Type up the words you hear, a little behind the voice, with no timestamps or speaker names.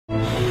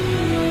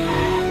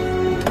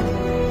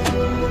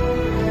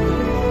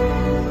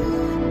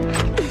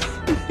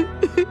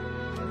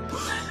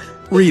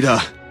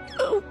Rita.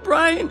 Oh,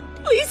 Brian,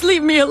 please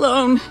leave me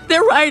alone.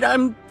 They're right,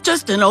 I'm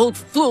just an old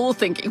fool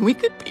thinking we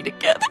could be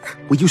together.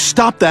 Will you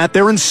stop that?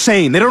 They're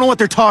insane. They don't know what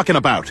they're talking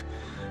about.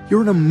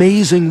 You're an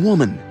amazing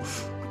woman.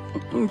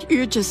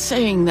 You're just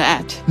saying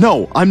that.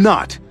 No, I'm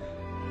not.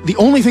 The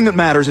only thing that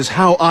matters is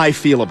how I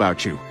feel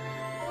about you.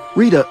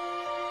 Rita,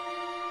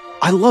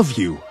 I love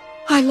you.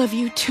 I love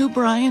you too,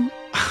 Brian.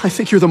 I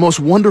think you're the most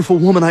wonderful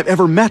woman I've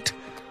ever met.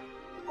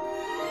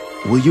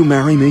 Will you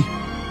marry me?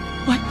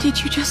 What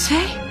did you just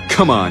say?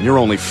 Come on, you're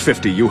only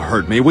 50. You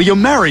heard me. Will you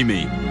marry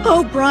me?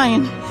 Oh,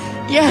 Brian.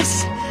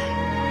 Yes.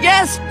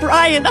 Yes,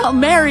 Brian, I'll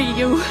marry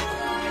you.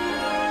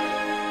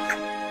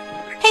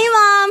 Hey,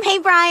 Mom. Hey,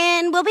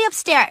 Brian. We'll be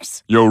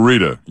upstairs. Yo,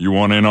 Rita, you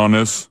want in on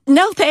this?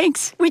 No,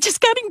 thanks. We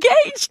just got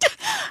engaged.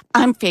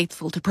 I'm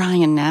faithful to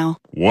Brian now.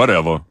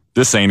 Whatever.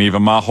 This ain't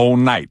even my whole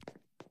night.